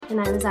and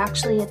I was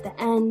actually at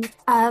the end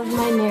of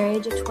my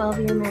marriage, a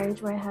 12-year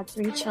marriage where I had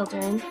 3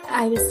 children.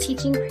 I was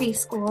teaching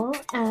preschool,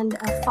 and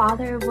a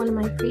father of one of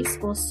my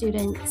preschool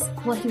students,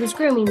 well, he was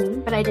grooming me,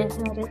 but I didn't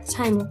know it at the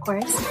time, of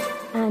course.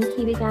 And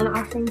he began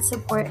offering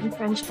support and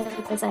friendship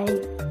as I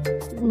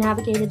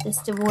navigated this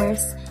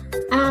divorce.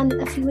 And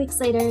a few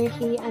weeks later,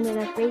 he ended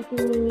up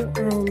raping me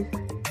and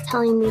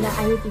telling me that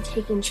I would be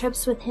taking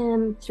trips with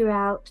him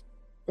throughout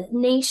the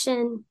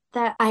nation,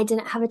 that I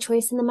didn't have a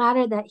choice in the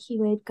matter, that he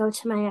would go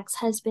to my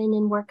ex-husband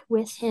and work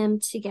with him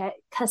to get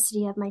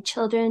custody of my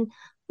children,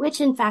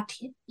 which in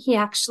fact he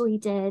actually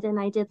did. And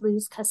I did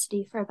lose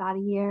custody for about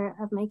a year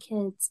of my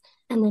kids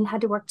and then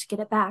had to work to get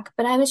it back.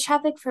 But I was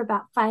trafficked for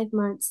about 5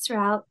 months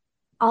throughout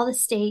all the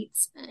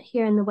states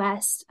here in the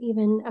West,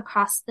 even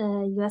across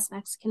the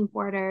U.S.-Mexican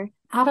border,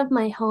 out of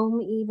my home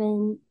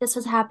even. This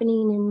was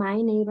happening in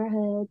my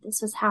neighborhood.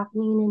 This was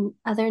happening in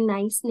other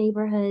nice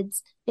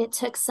neighborhoods. It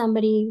took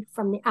somebody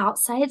from the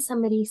outside,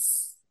 somebody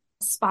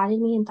spotted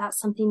me and thought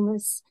something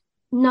was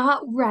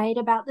not right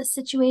about the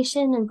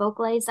situation and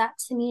vocalized that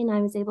to me, and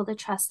I was able to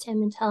trust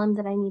him and tell him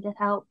that I needed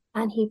help.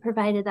 And he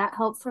provided that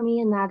help for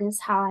me, and that is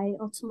how I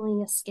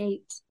ultimately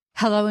escaped.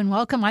 Hello and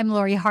welcome. I'm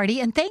Lori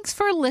Hardy, and thanks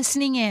for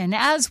listening in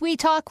as we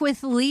talk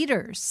with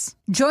leaders.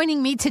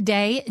 Joining me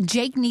today,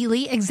 Jake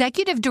Neely,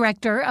 Executive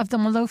Director of the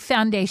Maloof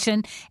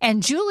Foundation,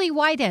 and Julie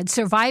Whitehead,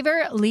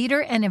 Survivor,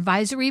 Leader, and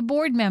Advisory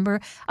Board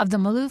Member of the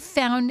Maloof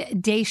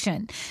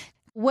Foundation.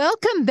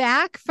 Welcome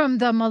back from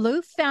the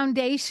Maloof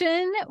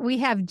Foundation. We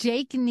have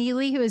Jake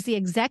Neely, who is the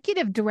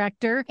Executive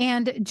Director,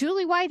 and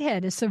Julie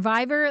Whitehead, a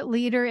Survivor,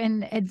 Leader,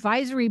 and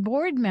Advisory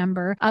Board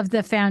Member of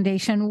the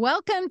Foundation.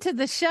 Welcome to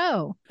the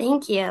show.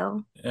 Thank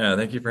you. Yeah,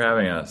 thank you for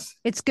having us.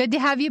 It's good to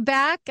have you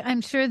back. I'm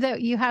sure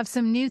that you have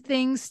some new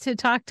things to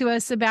talk to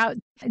us about.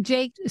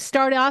 Jake,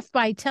 start off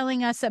by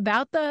telling us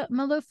about the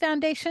Maloof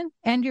Foundation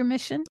and your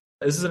mission.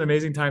 This is an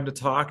amazing time to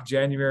talk.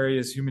 January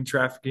is Human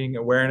Trafficking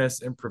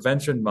Awareness and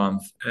Prevention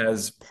Month.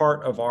 As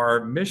part of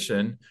our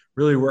mission,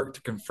 really work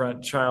to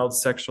confront child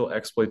sexual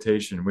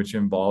exploitation, which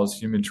involves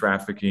human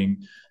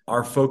trafficking.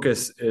 Our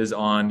focus is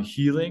on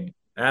healing,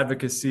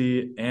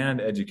 advocacy,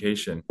 and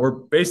education. We're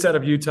based out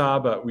of Utah,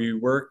 but we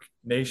work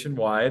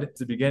nationwide. At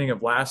the beginning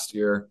of last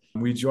year,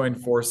 we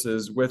joined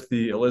forces with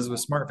the Elizabeth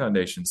Smart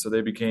Foundation, so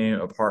they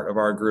became a part of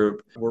our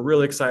group. We're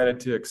really excited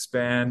to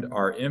expand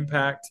our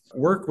impact,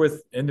 work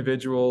with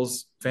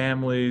individuals,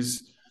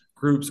 families,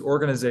 groups,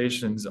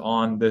 organizations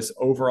on this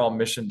overall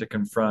mission to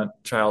confront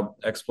child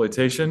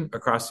exploitation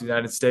across the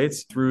United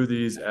States through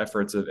these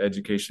efforts of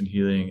education,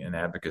 healing, and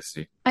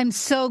advocacy. I'm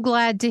so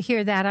glad to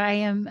hear that. I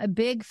am a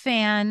big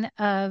fan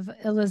of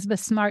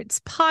Elizabeth Smart's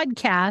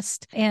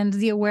podcast and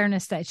the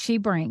awareness that she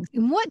brings.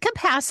 In what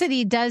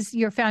capacity does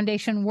your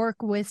foundation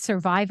work with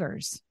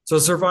survivors? So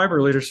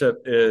survivor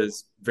leadership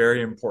is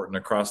very important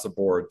across the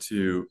board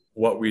to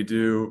what we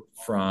do,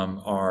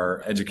 from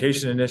our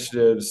education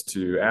initiatives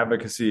to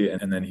advocacy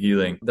and then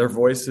healing. Their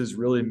voices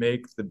really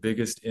make the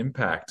biggest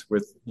impact.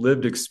 With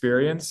lived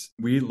experience,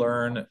 we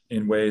learn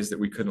in ways that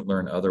we couldn't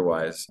learn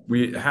otherwise.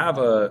 We have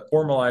a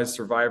formalized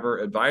survivor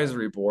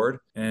advisory board,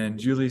 and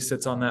Julie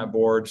sits on that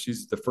board.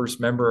 She's the first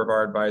member of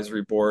our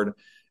advisory board.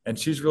 And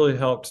she's really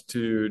helped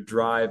to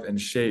drive and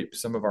shape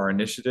some of our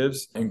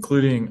initiatives,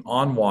 including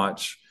On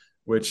Watch,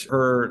 which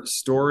her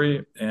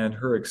story and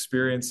her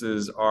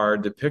experiences are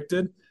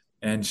depicted.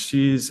 And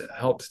she's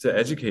helped to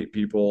educate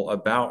people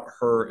about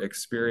her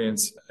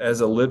experience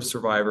as a lived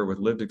survivor with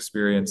lived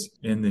experience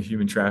in the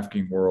human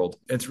trafficking world.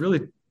 It's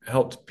really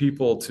helped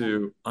people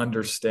to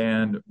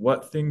understand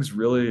what things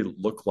really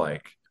look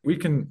like. We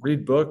can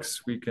read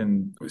books, we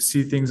can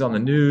see things on the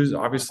news.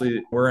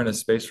 Obviously, we're in a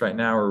space right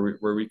now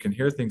where we can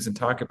hear things and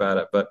talk about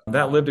it, but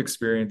that lived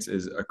experience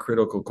is a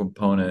critical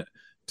component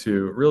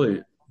to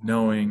really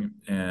knowing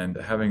and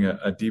having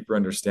a deeper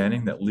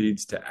understanding that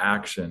leads to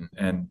action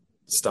and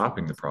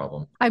stopping the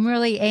problem. I'm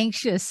really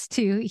anxious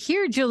to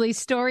hear Julie's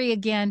story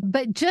again.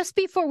 But just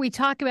before we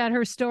talk about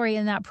her story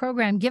in that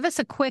program, give us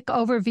a quick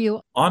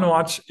overview. On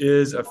Watch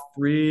is a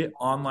free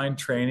online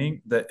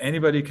training that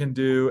anybody can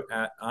do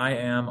at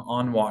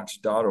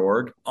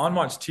iamonwatch.org. On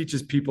Watch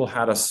teaches people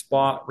how to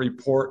spot,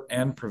 report,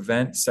 and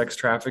prevent sex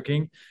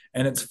trafficking,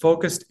 and it's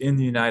focused in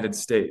the United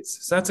States.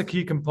 So that's a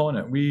key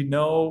component. We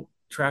know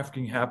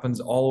trafficking happens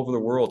all over the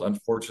world,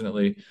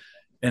 unfortunately,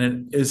 and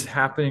it is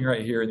happening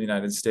right here in the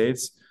United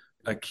States.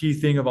 A key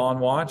thing of On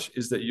Watch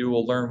is that you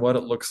will learn what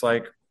it looks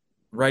like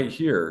right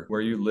here where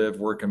you live,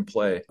 work, and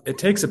play. It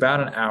takes about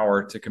an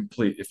hour to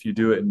complete if you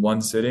do it in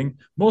one sitting.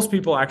 Most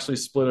people actually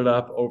split it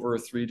up over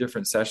 3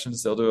 different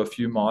sessions. They'll do a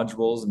few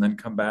modules and then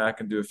come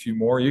back and do a few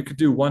more. You could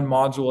do one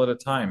module at a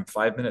time,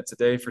 5 minutes a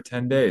day for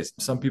 10 days.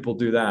 Some people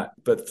do that.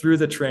 But through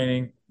the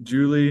training,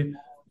 Julie,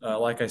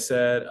 like I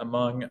said,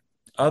 among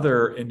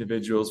other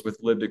individuals with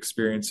lived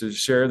experiences,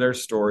 share their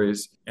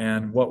stories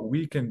and what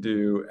we can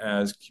do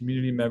as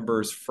community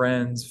members,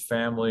 friends,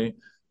 family,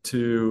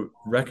 to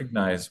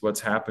recognize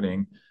what's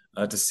happening,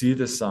 to see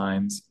the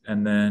signs,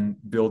 and then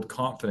build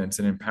confidence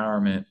and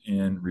empowerment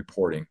in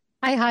reporting.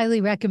 I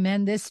highly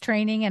recommend this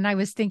training. And I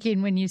was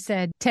thinking when you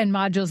said 10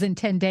 modules in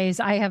 10 days,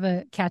 I have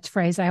a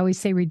catchphrase. I always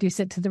say reduce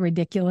it to the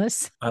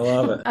ridiculous. I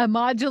love it. A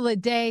module a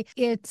day.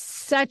 It's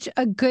such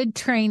a good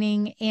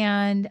training.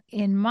 And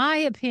in my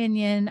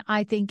opinion,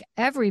 I think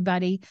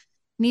everybody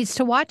needs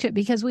to watch it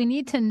because we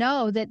need to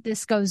know that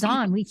this goes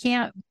on. We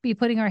can't be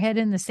putting our head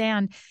in the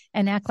sand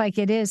and act like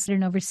it is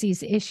an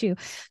overseas issue.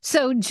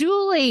 So,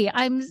 Julie,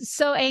 I'm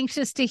so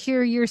anxious to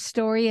hear your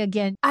story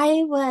again.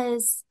 I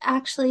was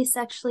actually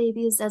sexually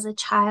abused as a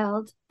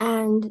child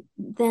and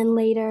then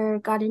later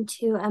got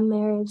into a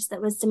marriage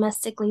that was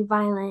domestically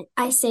violent.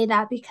 I say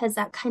that because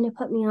that kind of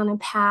put me on a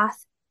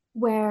path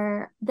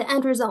where the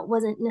end result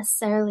wasn't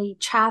necessarily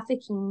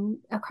trafficking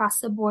across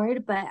the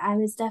board, but I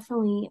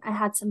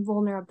had some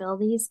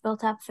vulnerabilities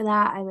built up for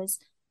that. I was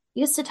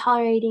used to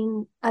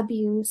tolerating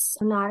abuse,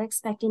 not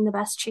expecting the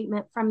best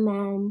treatment from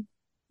men,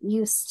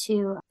 used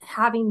to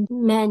having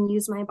men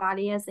use my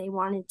body as they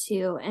wanted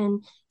to.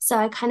 And so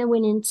I kind of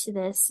went into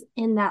this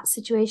in that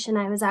situation.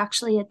 I was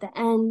actually at the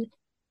end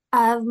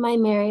of my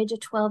marriage, a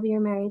 12-year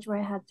marriage where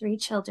I had 3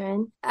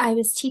 children. I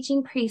was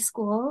teaching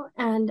preschool,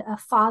 and a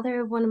father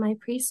of one of my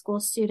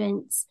preschool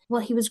students,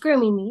 well, he was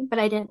grooming me, but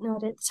I didn't know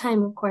it at the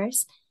time, of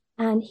course.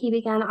 And he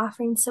began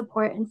offering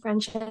support and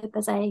friendship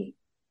as I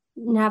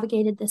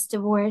navigated this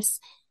divorce.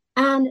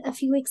 And a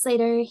few weeks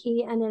later,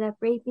 he ended up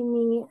raping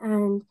me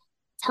and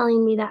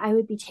telling me that I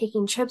would be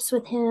taking trips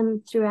with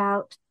him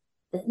throughout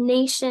the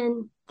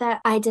nation, that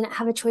I didn't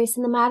have a choice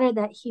in the matter,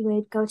 that he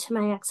would go to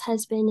my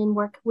ex-husband and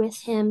work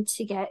with him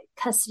to get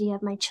custody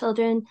of my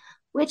children,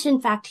 which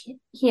in fact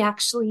he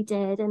actually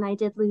did. And I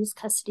did lose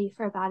custody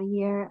for about a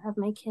year of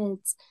my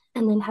kids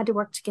and then had to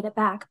work to get it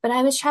back. But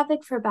I was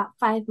trafficked for about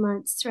 5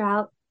 months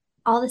throughout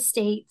all the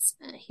states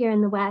here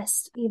in the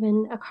West,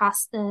 even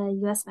across the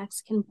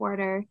US-Mexican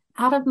border,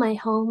 out of my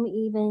home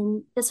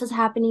even. This was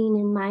happening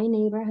in my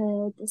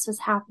neighborhood. This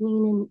was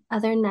happening in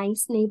other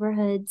nice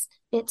neighborhoods.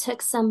 It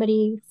took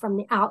somebody from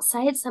the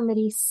outside,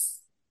 somebody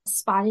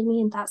spotted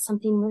me and thought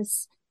something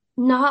was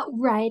not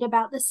right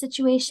about the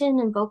situation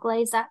and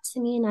vocalized that to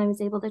me, and I was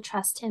able to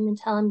trust him and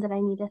tell him that I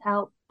needed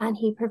help. And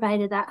he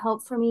provided that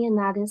help for me, and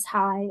that is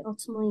how I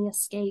ultimately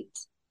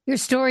escaped. Your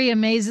story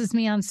amazes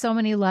me on so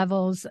many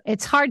levels.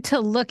 It's hard to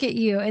look at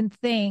you and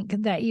think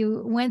that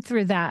you went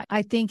through that.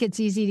 I think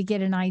it's easy to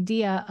get an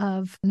idea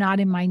of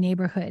not in my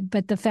neighborhood,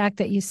 but the fact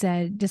that you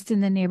said just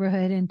in the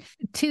neighborhood, and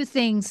 2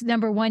 things.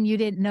 Number one, you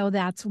didn't know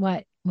that's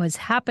what was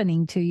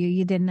happening to you.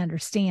 You didn't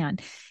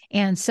understand.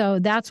 And so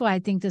that's why I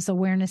think this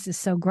awareness is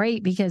so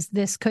great, because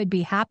this could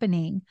be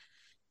happening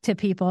to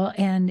people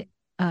and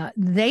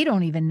they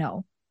don't even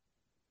know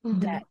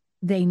that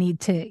they need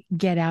to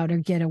get out or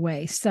get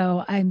away.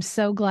 So I'm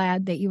so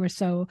glad that you were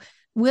so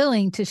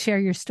willing to share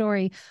your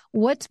story.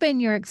 What's been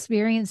your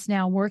experience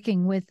now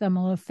working with the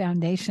Maloof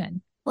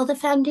Foundation? Well, the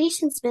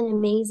foundation's been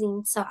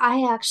amazing. So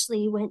I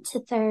actually went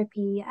to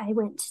therapy. I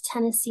went to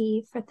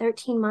Tennessee for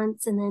 13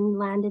 months and then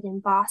landed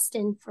in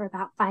Boston for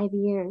about 5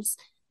 years.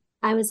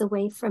 I was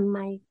away from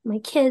my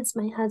kids,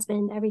 my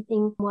husband,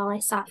 everything while I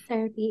sought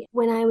therapy.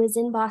 When I was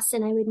in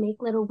Boston, I would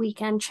make little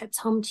weekend trips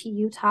home to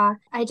Utah.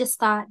 I just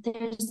thought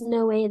there's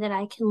no way that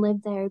I can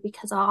live there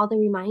because of all the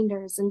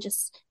reminders, and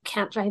just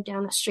can't drive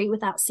down a street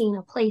without seeing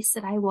a place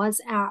that I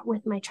was at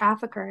with my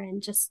trafficker,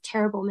 and just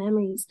terrible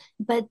memories.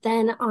 But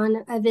then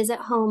on a visit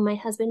home, my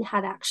husband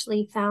had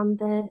actually found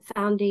the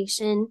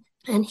foundation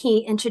and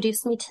he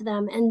introduced me to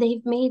them, and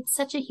they've made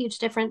such a huge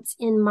difference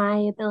in my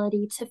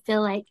ability to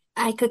feel like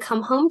I could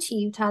come home to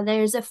Utah.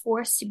 There's a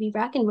force to be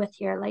reckoned with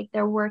here. Like,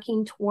 they're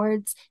working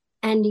towards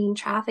ending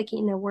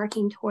trafficking. They're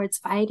working towards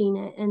fighting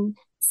it and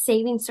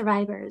saving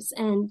survivors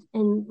and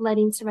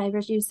letting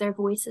survivors use their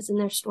voices and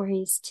their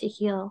stories to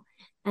heal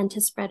and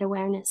to spread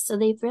awareness. So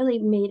they've really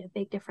made a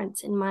big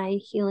difference in my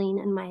healing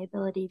and my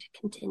ability to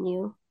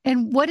continue.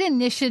 And what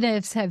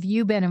initiatives have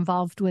you been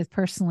involved with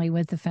personally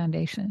with the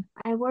foundation?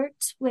 I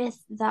worked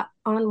with the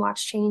On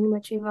Watch training,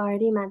 which we've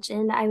already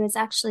mentioned. I was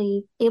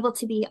actually able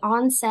to be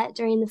on set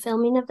during the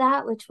filming of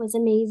that, which was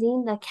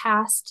amazing. The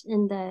cast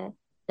and the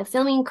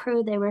filming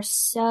crew, they were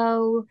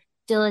so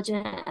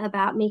diligent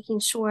about making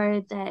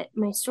sure that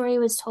my story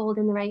was told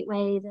in the right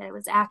way, that it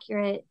was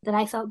accurate, that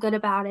I felt good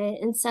about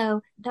it. And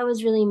so that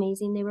was really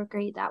amazing. They were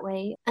great that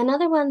way.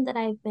 Another one that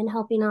I've been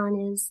helping on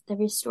is the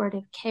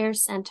Restorative Care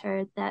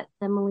Center that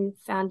the Maloof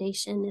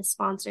Foundation is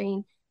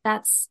sponsoring.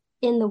 That's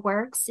in the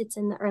works. It's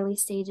in the early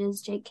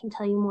stages. Jake can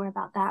tell you more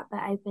about that,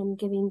 but I've been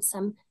giving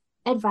some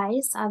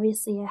advice.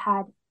 Obviously, I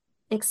had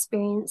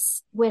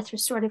experience with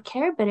restorative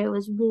care, but it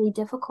was really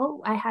difficult.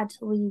 I had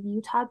to leave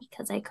Utah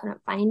because I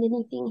couldn't find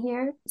anything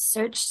here.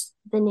 Searched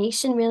the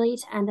nation really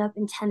to end up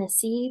in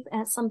Tennessee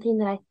as something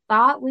that I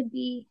thought would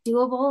be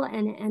doable,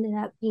 and it ended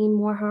up being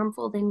more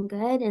harmful than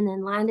good, and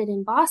then landed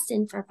in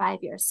Boston for 5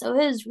 years. So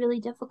it was really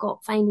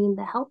difficult finding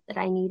the help that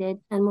I needed,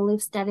 and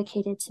Maloof's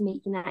dedicated to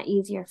making that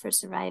easier for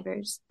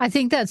survivors. I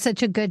think that's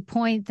such a good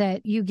point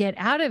that you get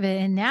out of it,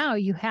 and now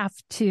you have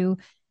to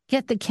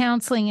get the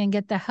counseling and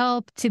get the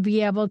help to be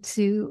able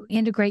to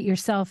integrate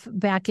yourself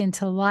back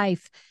into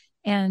life.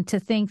 And to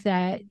think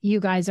that you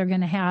guys are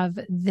going to have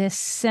this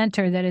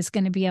center that is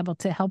going to be able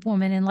to help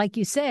women. And like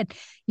you said,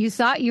 you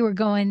thought you were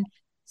going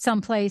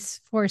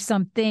someplace for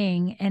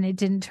something and it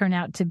didn't turn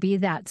out to be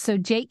that. So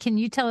Jake, can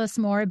you tell us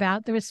more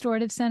about the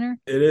Restorative Center?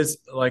 It is,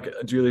 like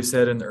Julie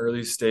said, in the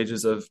early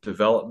stages of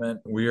development.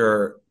 We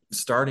are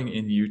starting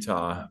in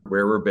Utah,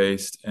 where we're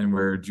based and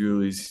where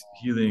Julie's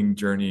healing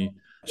journey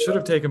should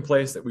have taken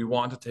place, that we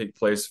want to take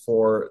place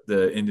for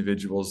the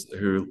individuals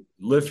who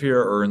live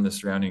here or in the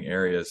surrounding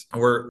areas.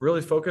 We're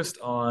really focused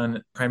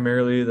on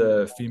primarily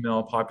the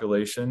female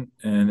population,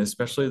 and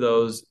especially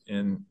those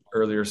in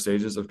earlier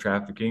stages of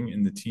trafficking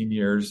in the teen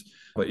years,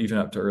 but even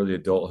up to early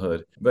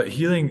adulthood. But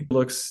healing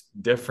looks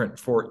different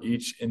for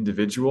each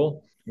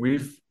individual.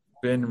 We've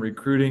been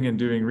recruiting and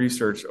doing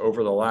research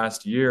over the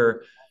last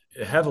year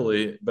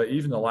heavily, but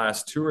even the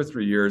last 2 or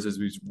 3 years, as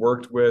we've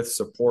worked with,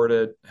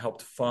 supported,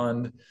 helped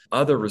fund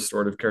other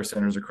restorative care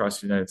centers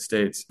across the United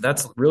States.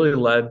 That's really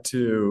led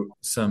to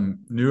some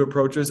new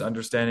approaches,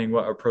 understanding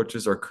what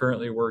approaches are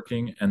currently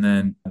working, and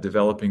then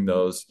developing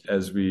those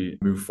as we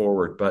move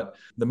forward. But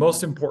the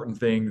most important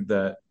thing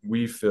that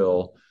we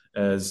feel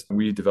as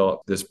we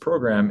develop this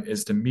program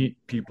is to meet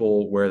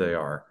people where they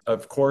are.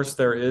 Of course,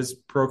 there is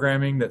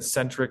programming that's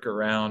centric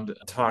around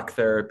talk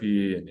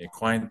therapy and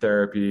equine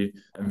therapy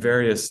and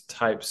various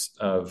types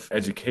of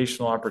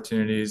educational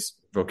opportunities,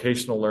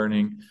 vocational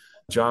learning,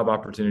 job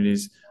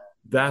opportunities.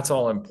 That's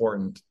all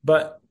important.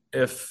 But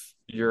if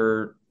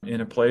you're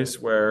in a place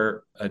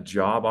where a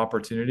job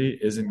opportunity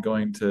isn't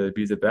going to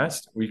be the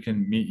best, we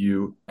can meet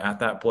you at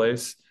that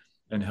place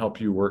and help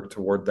you work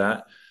toward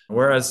that.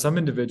 Whereas some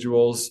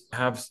individuals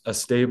have a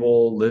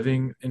stable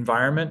living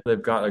environment,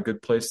 they've got a good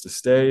place to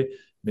stay.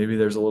 Maybe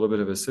there's a little bit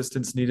of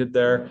assistance needed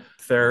there.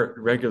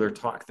 Regular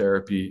talk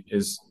therapy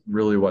is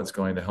really what's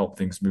going to help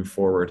things move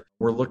forward.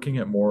 We're looking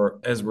at more,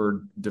 as we're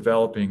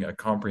developing a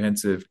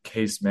comprehensive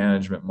case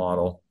management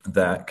model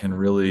that can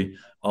really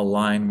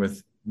align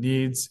with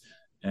needs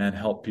and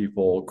help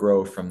people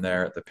grow from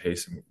there at the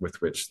pace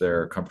with which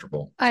they're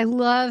comfortable. I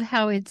love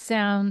how it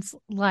sounds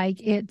like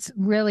it's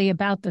really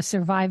about the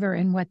survivor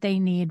and what they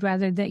need,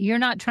 rather that you're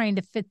not trying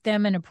to fit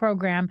them in a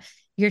program.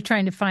 You're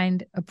trying to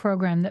find a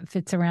program that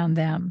fits around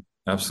them.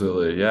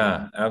 Absolutely.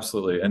 Yeah,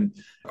 absolutely. And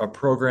a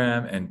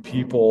program and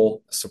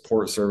people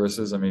support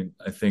services. I mean,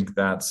 I think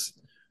that's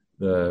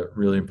the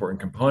really important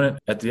component.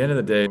 At the end of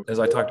the day, as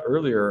I talked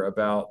earlier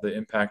about the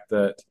impact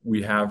that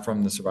we have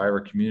from the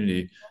survivor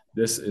community,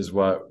 this is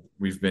what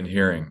we've been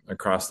hearing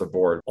across the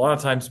board. A lot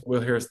of times we'll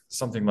hear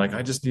something like,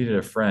 I just needed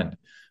a friend.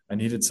 I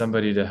needed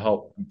somebody to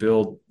help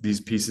build these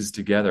pieces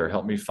together,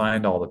 help me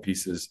find all the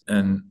pieces.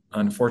 And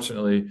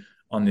unfortunately,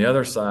 on the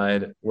other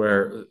side,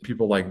 where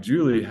people like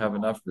Julie have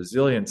enough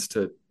resilience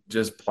to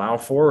just plow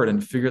forward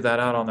and figure that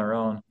out on their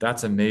own,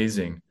 that's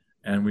amazing.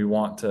 And we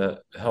want to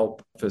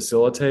help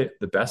facilitate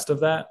the best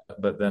of that,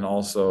 but then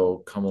also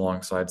come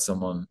alongside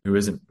someone who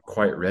isn't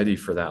quite ready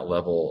for that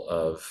level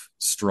of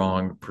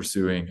strong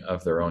pursuing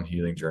of their own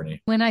healing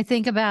journey. When I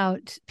think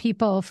about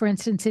people, for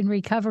instance, in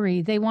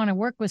recovery, they want to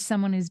work with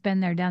someone who's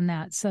been there, done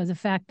that. So the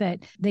fact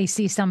that they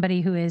see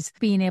somebody who is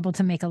being able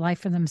to make a life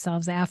for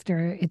themselves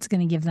after, it's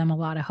going to give them a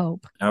lot of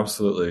hope.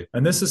 Absolutely.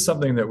 And this is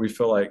something that we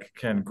feel like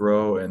can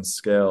grow and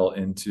scale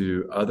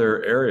into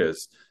other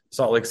areas.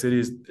 Salt Lake City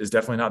is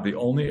definitely not the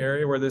only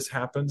area where this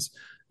happens,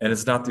 and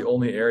it's not the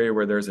only area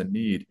where there's a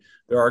need.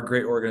 There are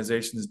great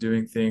organizations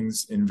doing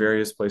things in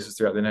various places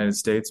throughout the United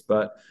States,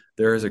 but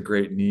there is a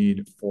great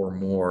need for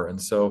more.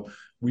 And so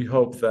we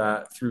hope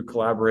that through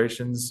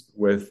collaborations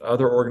with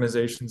other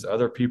organizations,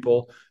 other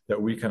people,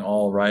 that we can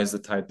all rise the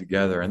tide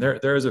together. And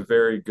there is a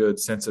very good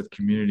sense of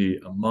community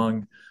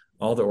among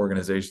all the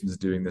organizations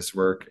doing this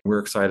work. We're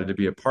excited to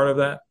be a part of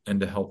that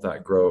and to help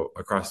that grow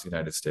across the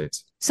United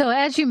States. So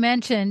as you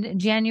mentioned,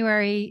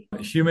 January,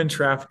 Human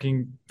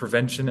Trafficking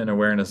Prevention and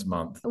Awareness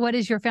Month. What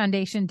is your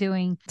foundation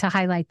doing to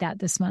highlight that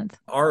this month?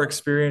 Our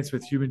experience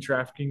with human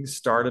trafficking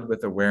started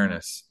with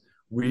awareness.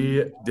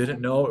 We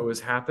didn't know it was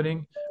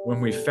happening.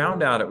 When we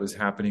found out it was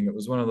happening, it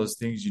was one of those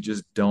things you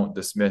just don't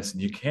dismiss,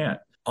 and you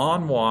can't.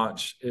 On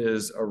Watch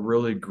is a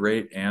really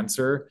great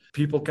answer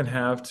people can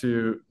have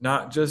to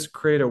not just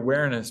create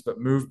awareness, but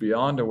move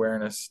beyond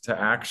awareness to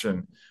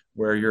action,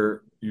 where you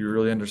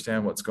really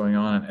understand what's going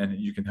on and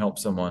you can help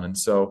someone. And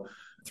so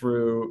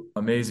through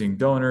amazing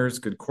donors,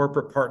 good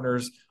corporate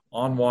partners,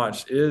 On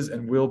Watch is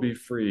and will be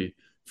free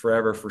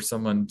forever for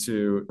someone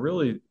to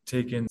really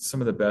take in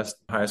some of the best,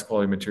 highest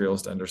quality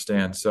materials to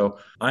understand. So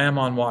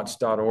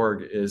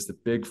IamOnWatch.org is the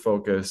big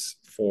focus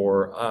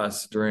for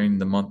us during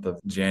the month of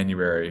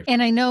January.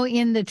 And I know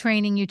in the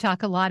training you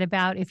talk a lot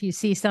about if you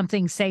see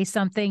something, say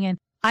something. And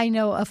I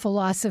know a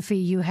philosophy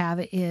you have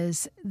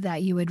is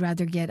that you would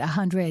rather get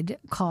 100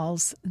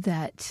 calls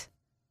that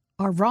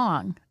are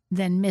wrong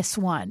than miss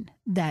one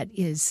that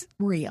is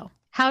real.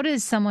 How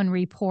does someone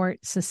report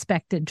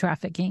suspected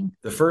trafficking?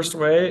 The first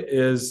way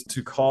is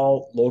to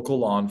call local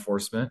law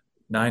enforcement,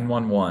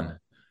 911.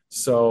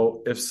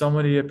 So if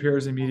somebody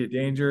appears in immediate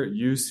danger,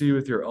 you see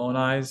with your own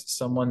eyes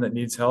someone that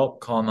needs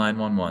help, call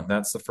 911.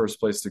 That's the first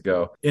place to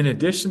go. In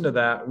addition to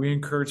that, we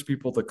encourage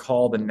people to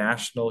call the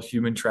National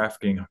Human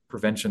Trafficking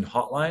Prevention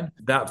Hotline.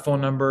 That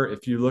phone number,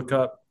 if you look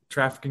up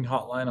trafficking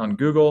hotline on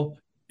Google,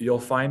 you'll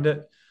find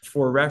it.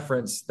 For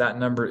reference, that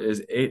number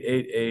is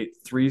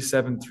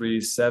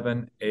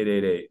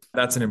 888-373-7888.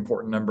 That's an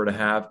important number to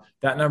have.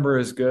 That number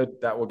is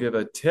good. That will give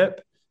a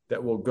tip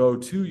that will go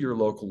to your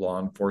local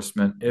law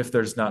enforcement if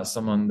there's not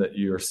someone that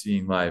you are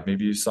seeing live.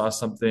 Maybe you saw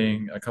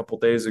something a couple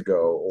days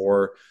ago,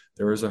 or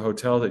there was a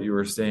hotel that you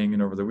were staying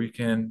in over the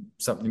weekend.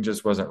 Something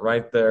just wasn't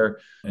right there,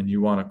 and you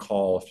want to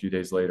call a few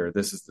days later.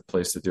 This is the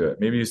place to do it.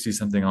 Maybe you see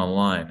something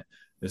online.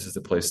 This is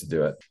the place to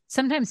do it.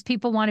 Sometimes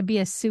people want to be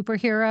a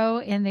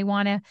superhero and they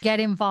want to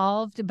get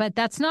involved, but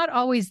that's not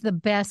always the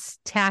best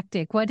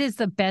tactic. What is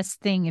the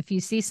best thing if you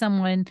see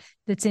someone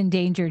that's in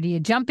danger? Do you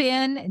jump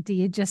in? Do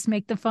you just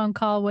make the phone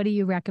call? What do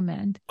you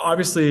recommend?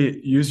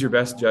 Obviously, use your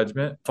best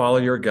judgment, follow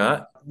your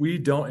gut. We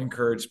don't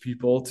encourage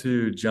people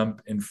to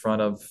jump in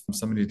front of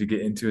somebody to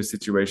get into a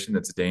situation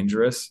that's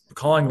dangerous.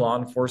 Calling law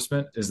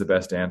enforcement is the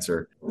best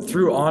answer.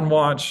 Through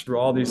OnWatch, through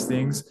all these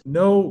things,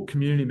 no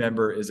community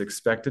member is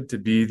expected to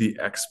be the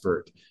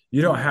expert.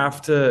 You don't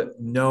have to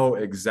know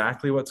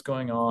exactly what's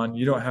going on.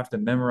 You don't have to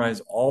memorize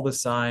all the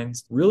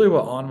signs. Really,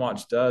 what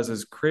OnWatch does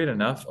is create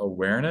enough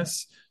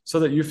awareness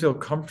so that you feel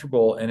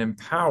comfortable and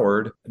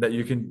empowered that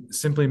you can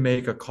simply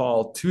make a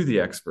call to the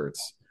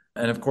experts.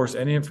 And of course,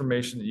 any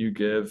information that you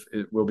give,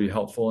 it will be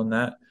helpful in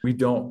that. We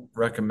don't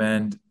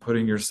recommend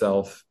putting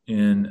yourself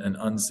in an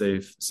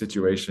unsafe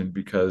situation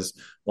because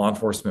law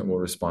enforcement will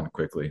respond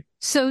quickly.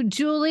 So,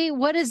 Julie,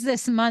 what does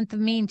this month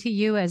mean to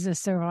you as a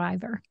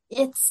survivor?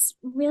 It's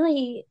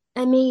really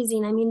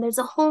amazing. I mean, there's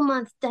a whole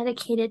month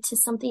dedicated to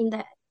something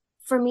that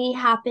for me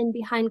happened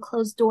behind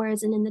closed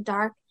doors and in the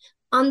dark.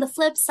 On the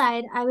flip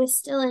side, I was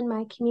still in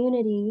my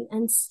community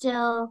and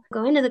still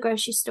going to the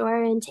grocery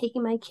store and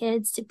taking my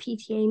kids to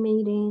PTA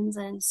meetings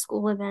and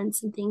school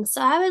events and things.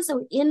 So I was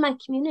in my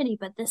community,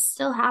 but this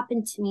still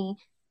happened to me.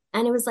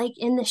 And it was like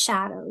in the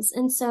shadows.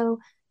 And so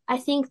I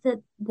think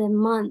that the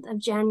month of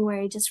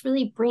January just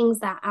really brings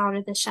that out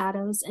of the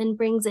shadows and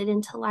brings it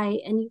into light.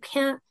 And you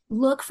can't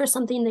look for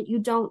something that you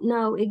don't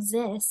know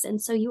exists. And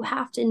so you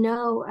have to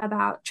know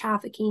about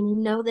trafficking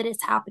and know that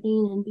it's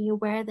happening and be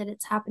aware that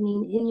it's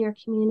happening in your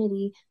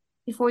community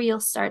before you'll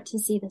start to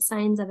see the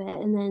signs of it.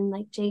 And then,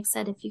 like Jake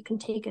said, if you can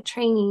take a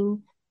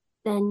training,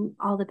 then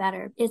all the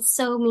better. It's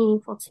so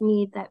meaningful to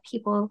me that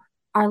people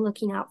are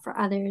looking out for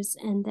others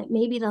and that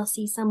maybe they'll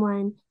see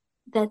someone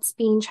that's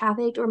being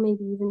trafficked or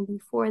maybe even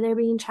before they're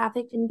being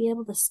trafficked and be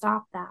able to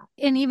stop that.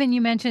 And even you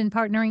mentioned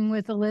partnering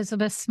with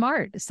Elizabeth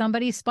Smart.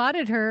 Somebody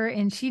spotted her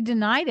and she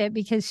denied it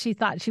because she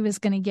thought she was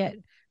going to get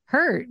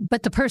hurt.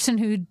 But the person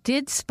who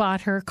did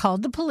spot her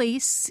called the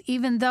police,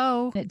 even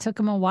though it took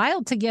them a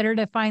while to get her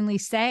to finally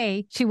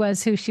say she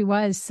was who she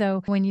was.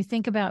 So when you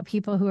think about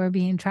people who are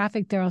being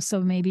trafficked, they're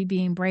also maybe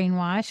being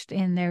brainwashed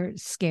and they're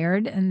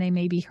scared and they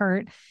may be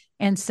hurt.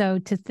 And so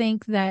to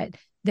think that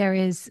there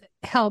is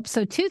help.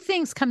 So two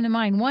things come to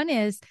mind. One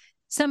is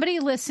somebody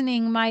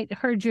listening might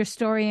heard your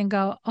story and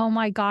go, oh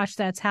my gosh,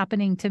 that's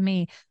happening to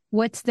me.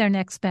 What's their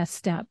next best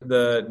step?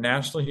 The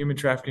National Human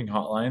Trafficking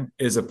Hotline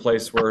is a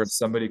place where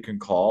somebody can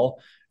call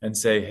and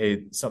say,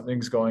 hey,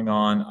 something's going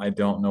on. I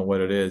don't know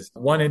what it is.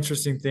 One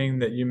interesting thing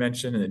that you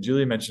mentioned and that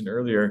Julie mentioned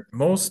earlier,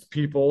 most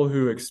people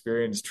who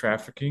experience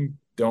trafficking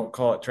don't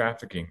call it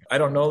trafficking. I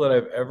don't know that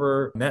I've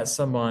ever met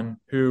someone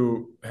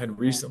who had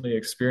recently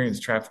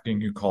experienced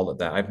trafficking who called it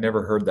that. I've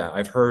never heard that.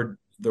 I've heard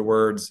the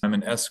words, I'm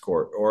an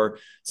escort, or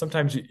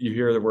sometimes you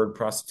hear the word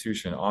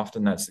prostitution.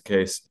 Often that's the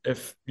case.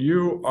 If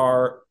you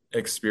are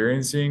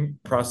experiencing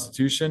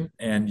prostitution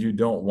and you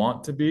don't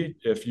want to be,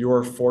 if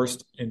you're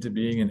forced into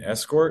being an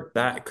escort,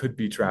 that could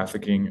be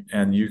trafficking,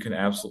 and you can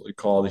absolutely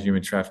call the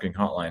Human Trafficking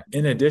Hotline.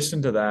 In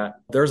addition to that,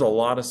 there's a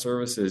lot of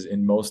services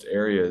in most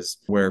areas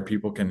where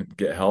people can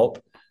get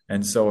help.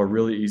 And so a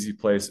really easy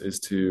place is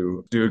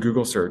to do a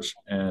Google search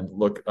and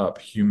look up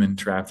human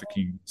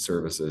trafficking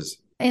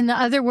services. And the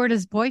other word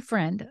is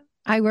boyfriend.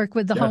 I work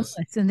with the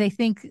homeless and they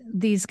think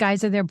these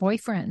guys are their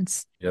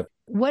boyfriends. Yep.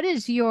 What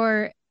is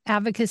your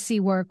advocacy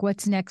work?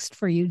 What's next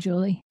for you,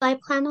 Julie? I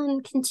plan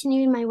on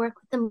continuing my work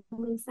with the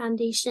Malou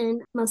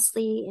Foundation,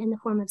 mostly in the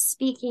form of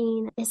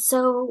speaking. It's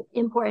so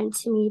important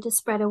to me to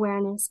spread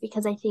awareness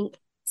because I think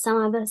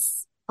some of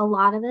us, a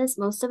lot of us,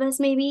 most of us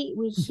maybe,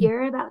 we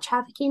hear about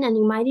trafficking and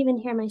you might even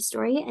hear my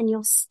story and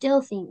you'll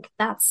still think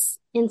that's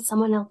in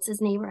someone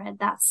else's neighborhood.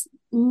 That's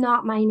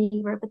not my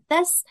neighbor, but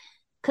this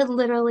could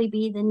literally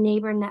be the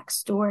neighbor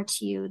next door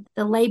to you,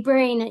 the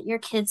librarian at your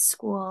kid's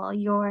school,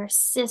 your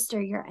sister,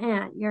 your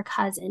aunt, your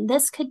cousin.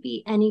 This could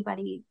be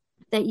anybody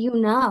that you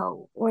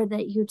know or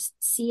that you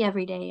see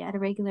every day at a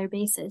regular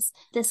basis.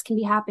 This can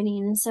be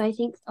happening. And so I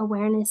think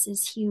awareness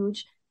is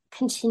huge.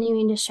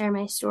 Continuing to share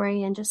my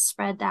story and just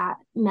spread that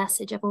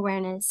message of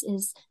awareness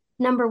is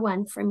number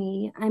one for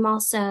me. I'm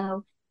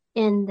also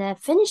in the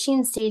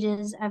finishing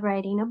stages of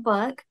writing a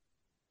book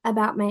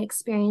about my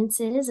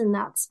experiences, and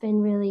that's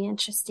been really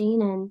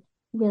interesting. And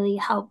really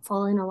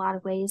helpful in a lot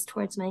of ways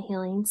towards my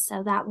healing.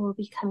 So that will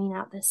be coming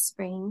out this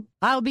spring.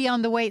 I'll be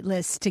on the wait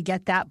list to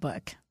get that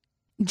book.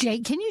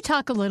 Jake, can you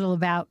talk a little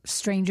about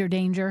stranger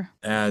danger?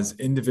 As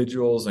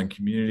individuals and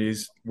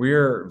communities,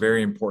 we're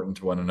very important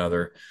to one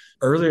another.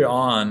 Early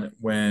on,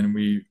 when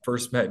we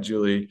first met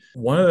Julie,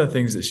 one of the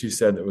things that she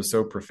said that was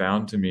so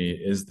profound to me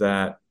is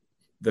that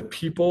the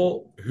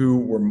people who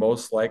were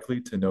most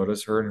likely to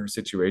notice her in her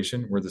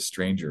situation were the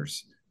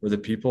strangers, were the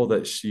people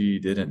that she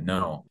didn't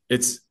know.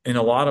 It's in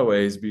a lot of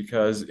ways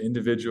because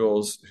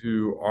individuals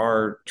who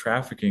are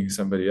trafficking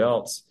somebody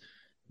else,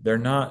 they're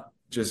not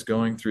just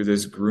going through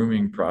this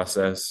grooming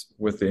process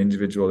with the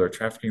individual they're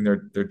trafficking,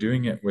 they're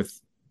doing it with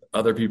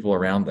other people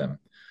around them,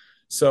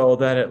 so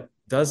that it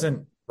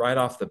doesn't right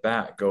off the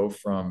bat go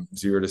from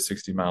 0 to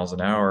 60 miles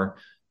an hour.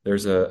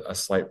 There's a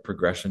slight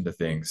progression to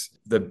things.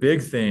 The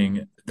big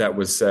thing that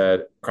was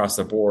said across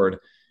the board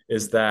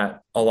is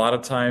that a lot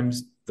of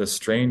times the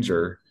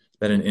stranger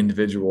that an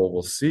individual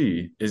will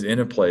see is in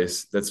a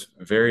place that's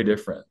very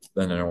different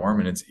than the norm,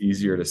 and it's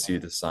easier to see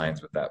the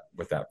signs with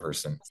that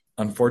person.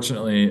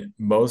 Unfortunately,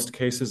 most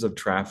cases of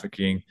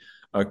trafficking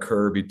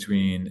occur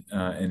between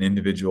an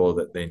individual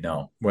that they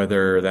know,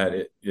 whether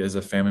that is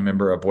a family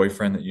member, a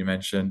boyfriend that you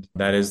mentioned.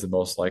 That is the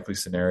most likely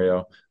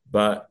scenario.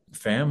 But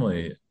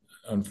family,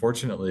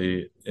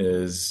 unfortunately,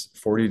 is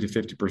 40 to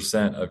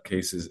 50% of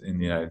cases in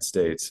the United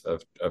States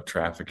of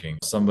trafficking.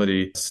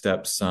 Somebody,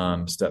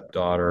 stepson,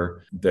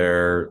 stepdaughter,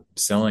 they're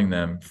selling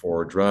them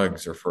for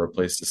drugs or for a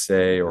place to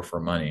stay or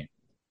for money.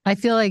 I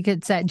feel like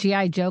it's that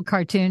G.I. Joe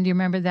cartoon. Do you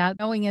remember that?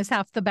 Knowing is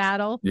half the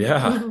battle.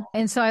 Yeah.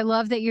 And so I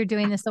love that you're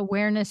doing this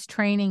awareness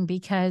training,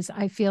 because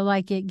I feel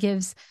like it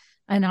gives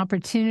an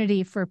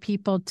opportunity for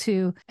people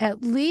to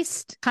at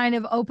least kind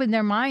of open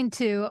their mind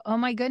to, oh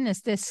my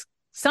goodness,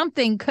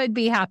 something could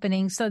be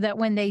happening, so that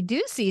when they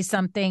do see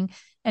something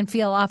and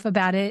feel off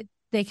about it,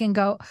 they can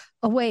go,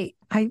 oh, wait,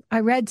 I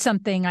read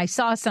something, I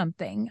saw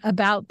something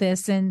about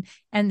this, and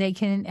they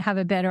can have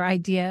a better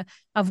idea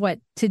of what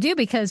to do.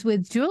 Because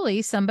with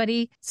Julie,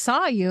 somebody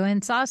saw you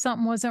and saw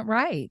something wasn't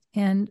right.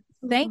 And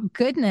thank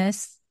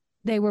goodness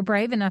they were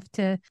brave enough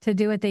to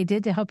do what they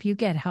did to help you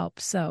get help.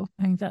 So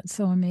I think that's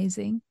so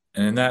amazing.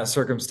 And in that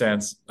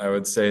circumstance, I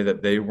would say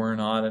that they were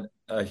not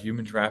a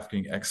human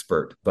trafficking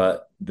expert,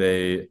 but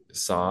they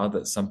saw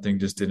that something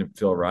just didn't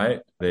feel right.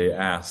 They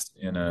asked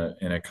in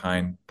a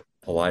kind,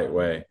 polite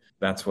way.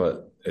 That's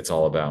what it's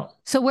all about.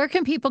 So where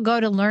can people go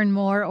to learn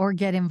more or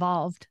get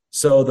involved?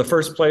 So the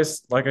first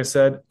place, like I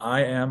said,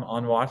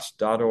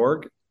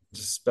 iamonwatch.org.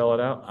 Just spell it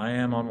out,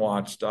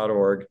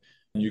 iamonwatch.org.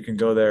 You can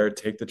go there,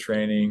 take the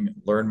training,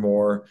 learn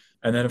more.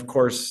 And then, of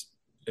course,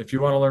 if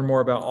you want to learn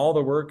more about all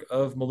the work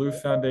of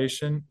Maloof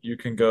Foundation, you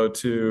can go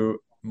to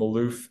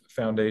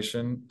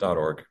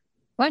malooffoundation.org.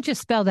 Why don't you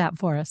spell that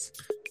for us?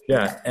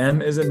 Yeah,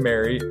 M as in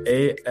Mary,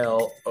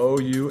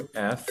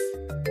 ALOUF,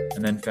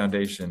 and then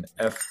foundation,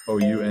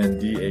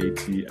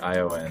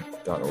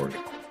 FOUNDATION.org.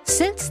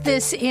 Since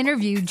this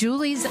interview,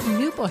 Julie's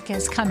new book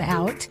has come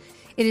out.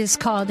 It is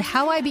called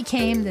How I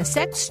Became the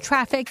Sex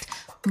Trafficked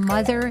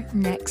Mother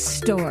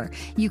Next Door.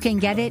 You can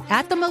get it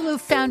at the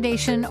Maloof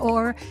Foundation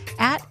or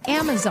at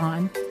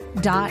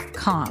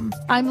Amazon.com.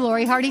 I'm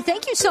Lori Hardy.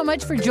 Thank you so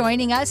much for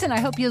joining us, and I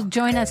hope you'll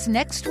join us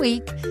next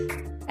week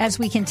as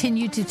we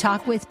continue to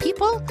talk with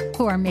people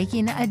who are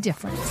making a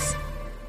difference.